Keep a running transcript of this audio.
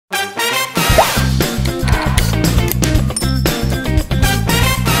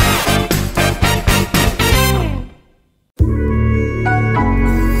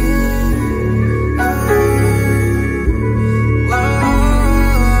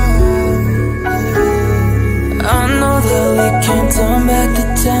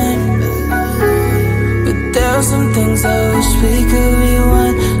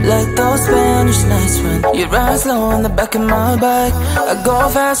ride slow on the back of my bike. I go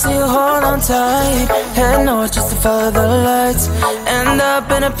fast so you hold on tight. Head north just to follow the lights. End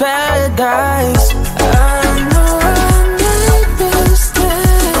up in a paradise. I know I made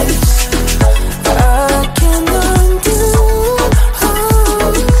mistakes I can't undo.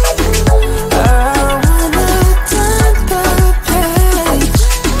 I wanna turn the page,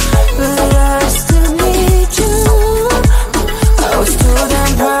 but I still need you. I was too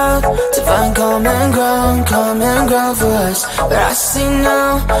damn proud to find common ground for us, but I see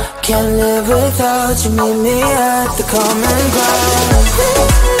now, can't live without you. Meet me at the common ground.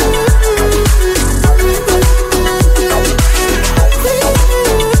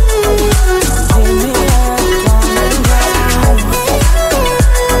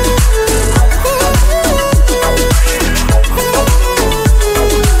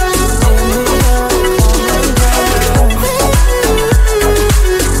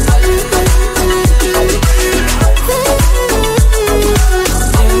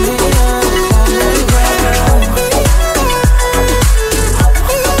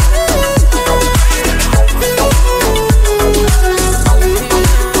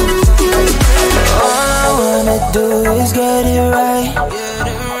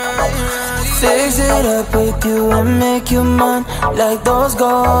 With you and make you mine, like those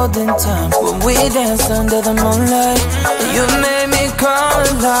golden times when we danced under the moonlight. You made me come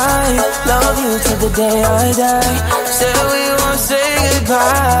alive. Love you till the day I die. Said we won't say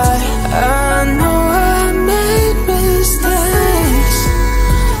goodbye. I know I made mistakes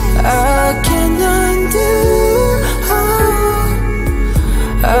I can't undo.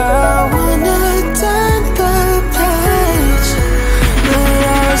 I wanna turn the page, but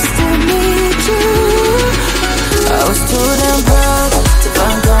I still need you. I was too damn proud to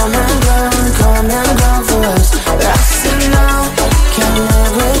find common ground for us, but I see now, can't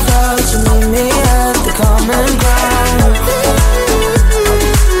live without you. Meet me at the common ground.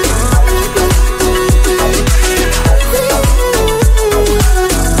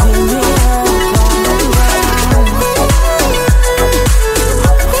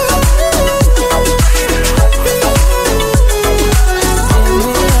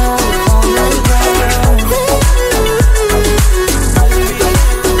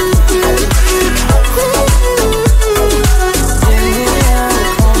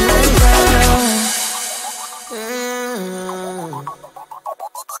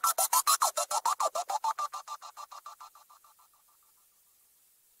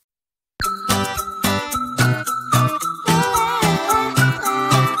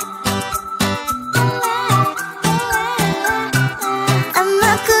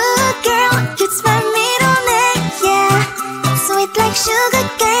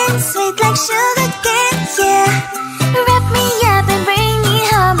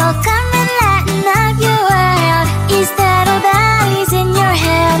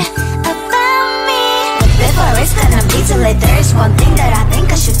 There's one thing that I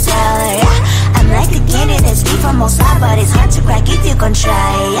think I should tell her, yeah. I'm like a candy that's deep from most high, but it's hard to crack if you can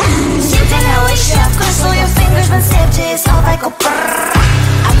try, yeah. Something I wish I've crossed all your fingers when stitches off like a brrrr.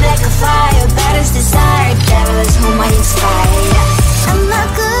 I'm like a fire, batters desire, devil is whom I inspire, yeah. I'm a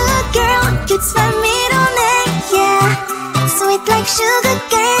good girl, it's my middle name, yeah. Sweet like sugar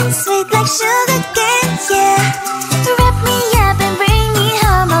cane, yeah. Wrap me up and bring me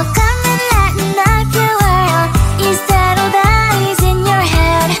home, I'll come and lighten up your world. Is that all that is in your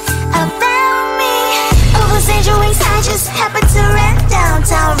head about me? Overstage your wings, I just happen to rent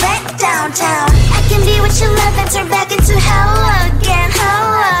downtown. I can be what you love and turn back into hell again.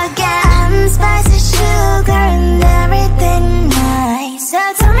 I'm spicy sugar and everything nice. So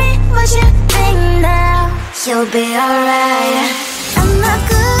tell me what you think now. You'll be alright. I'm a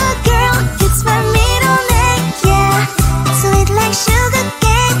good girl, it's my middle name, yeah. Sweet like sugar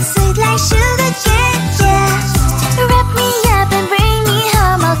cane, yeah. Wrap me up and bring me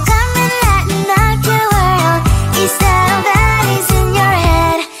home, I'll come and lighten up your world. Is that all that is in your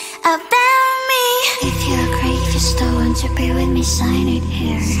head about me? If you agree, just don't want to be with me, sign it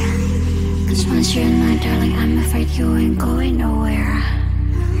here. Cause once you're in my darling, I'm afraid you ain't going nowhere.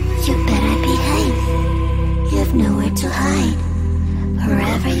 You better behave, you have nowhere to hide.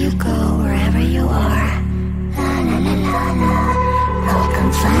 Wherever you go, wherever you are, la la la la la, I'll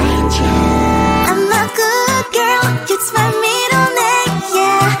come find you. I'm a good girl, it's my middle name,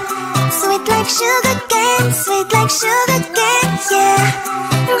 yeah. Sweet like sugar cane, yeah.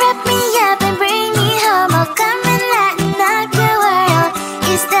 Wrap me up and bring me home, I'll come and lighten up your world.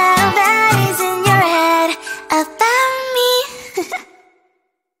 Is that all that is in your head about me?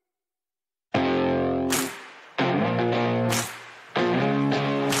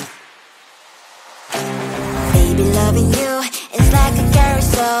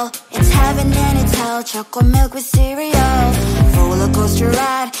 well. It's heaven and it's hell, chocolate milk with cereal. Roller coaster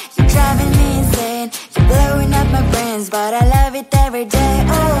ride, you're driving me insane. You're blowing up my brains, but I love it every day.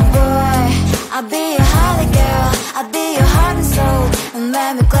 Oh boy, I'll be your holly girl, I'll be your heart and soul. And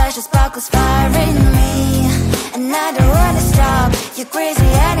when we clash, the sparkles fire in me. And I don't wanna stop, you're crazy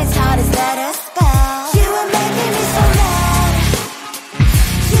and it's hard as let us spell. You are making me so mad,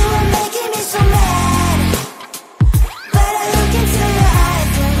 you are making me so mad. But I look into your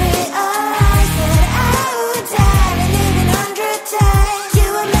eyes and realize that I would die and even 100 times. You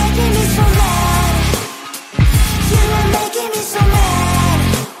are making me so mad, you are making me so mad.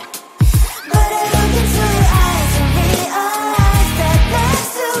 But I look into your eyes and realize that next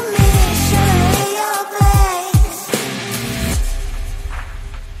to me is surely your place.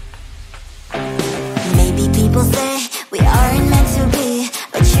 Maybe people say we aren't meant to be,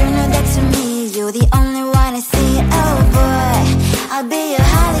 but you know that to me you're the only one I see. Oh boy, I'll be your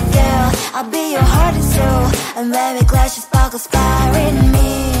holly girl, I'll be your heart and soul. And when we clash, the sparkles fire in me.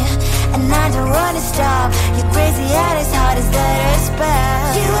 And I don't wanna stop, you're crazy and as hard as let us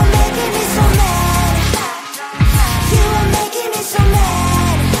spell. You are making me so mad, you are making me so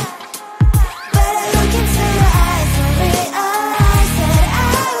mad. But I look into your eyes and realize that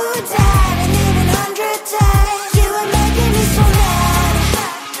I would die and even 100 times. You are making me so mad,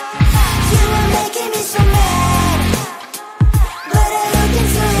 you are making me so mad. But I look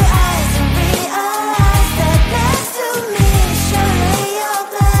into your eyes and realize that next to me is surely your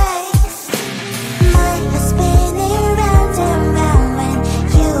place. Mind is spinning round and round when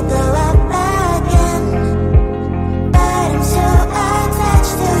you blow up again. But I'm so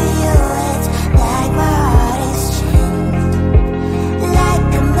attached to you, it's like my heart is chained. Like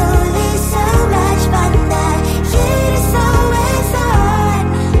a movie, so much fun that heat is always on.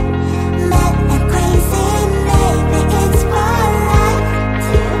 Mad and crazy, maybe it's for life.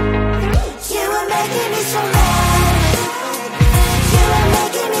 You are making me so mad, you are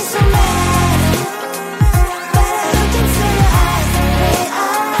making me so mad. But I look into your eyes and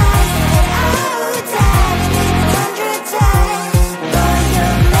realize that I would die and even 100 times. Boy, you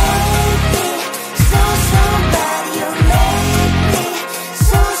make me so, so bad. You make me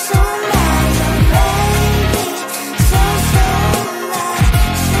so, so mad. You make me so, so mad.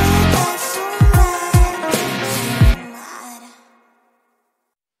 So bad, so mad,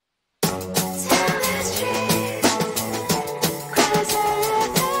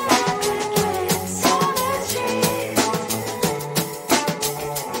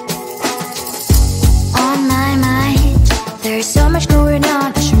 on my mind, there's so much going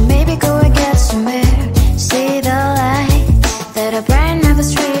on. I should maybe go and get somewhere. See the lights that are brighten up the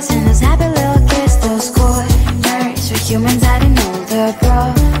streets, and those happy little kids, those corners where humans hiding all their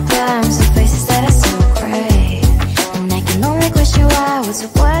problems, the faces that are so gray. And I can only question why, what's the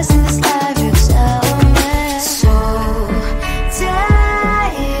worst in this life? You tell me. So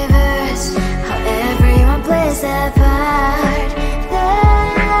diverse, how everyone plays their part.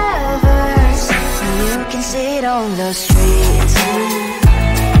 Lovers, you can see it on the streets.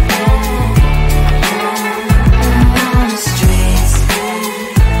 On the streets.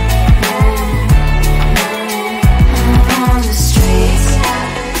 On the streets.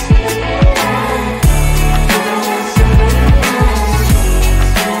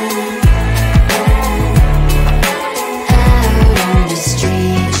 Out on the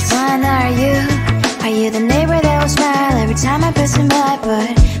streets. When are you? Are you the neighbor that will smile every time I pass him by,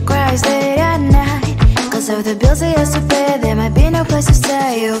 but cries late at night? Cause of the bills I used to pay, there might be no place to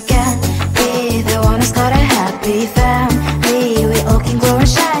stay. You can be the one who's got a happy family. We all can glow and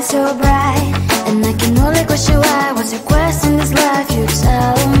shine so bright. And I can only question why, what's your quest in this life? You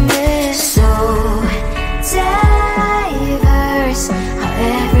tell me. So diverse, how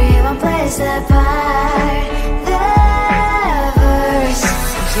everyone plays their part. Lovers,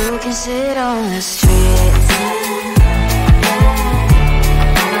 you can sit on the streets.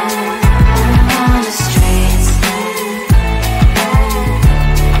 On the streets.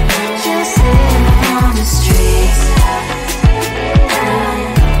 You sit on the streets.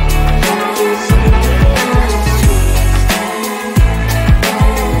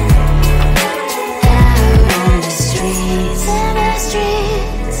 Out on the streets. On the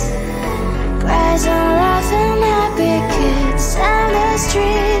streets. Cries and laughs and happy kids. On the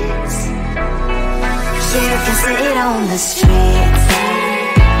streets. You can sit on the streets.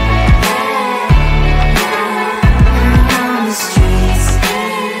 On the streets.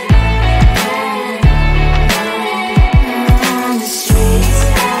 On the streets.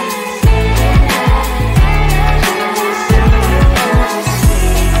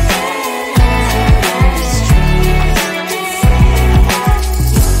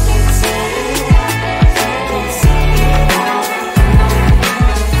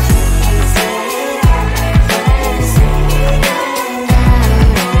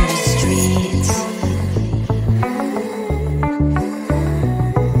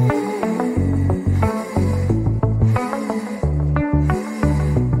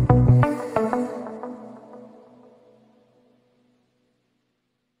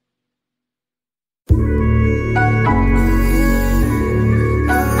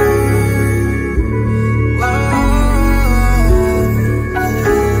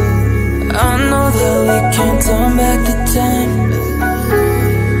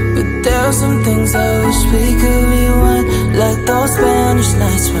 Spanish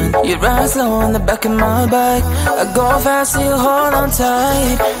nights when you ride slow on the back of my bike. I go fast so you hold on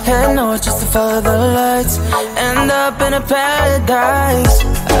tight. Head north just to follow the lights. End up in a paradise.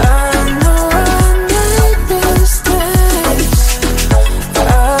 I know I made mistakes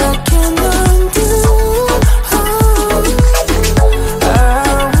I can't undo. I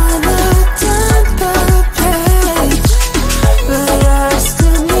wanna turn the page, but I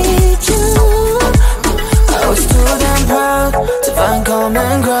still need you. I was too damn proud to find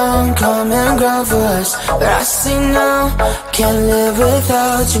common ground for us. But I see now, can't live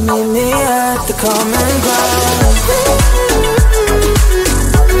without you. Meet me at the common ground.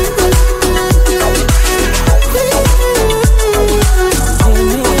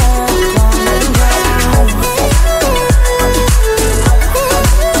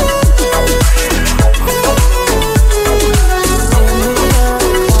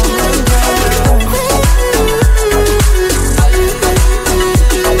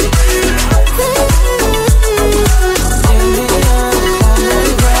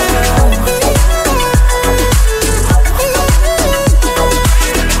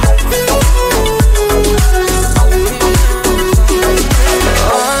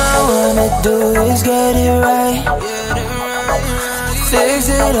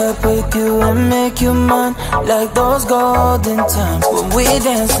 With you and make you mine, like those golden times when we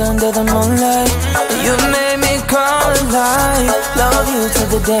danced under the moonlight. You made me come alive. Love you till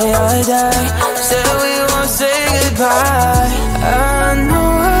the day I die. Said we won't say goodbye. I know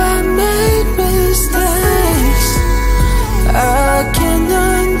I made mistakes I can't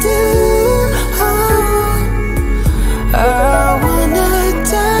undo. I wanna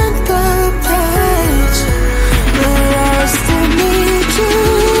turn the page, but I still need you.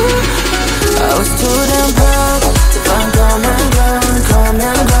 I was too damn proud to find common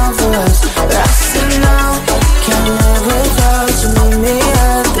ground for us. But I see now, can't live without you. Meet me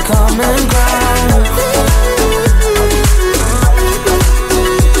at the common ground.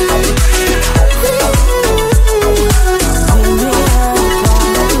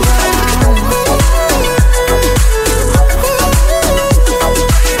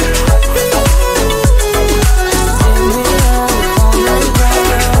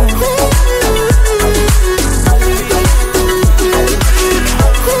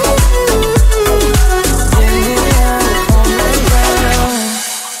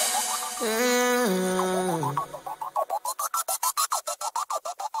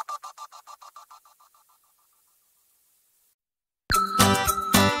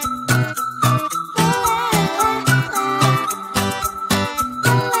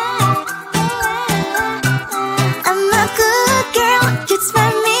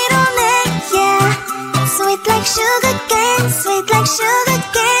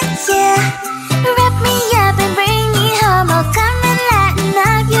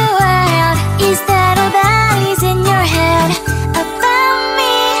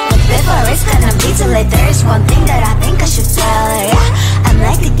 There's one thing that I think I should tell her, yeah. I'm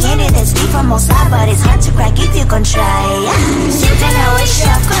like the candy that's deep from most high, but it's hard to crack if you can try, yeah. Something I wish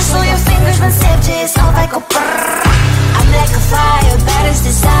I cross all your fingers when safety is off, I go brrrr. I'm like a fire, bad as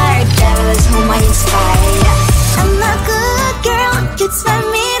desire, devil is whom I inspire, yeah. I'm a good girl, it's my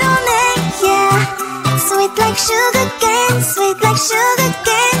middle name, yeah. Sweet like sugar cane,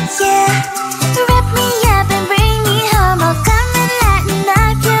 yeah.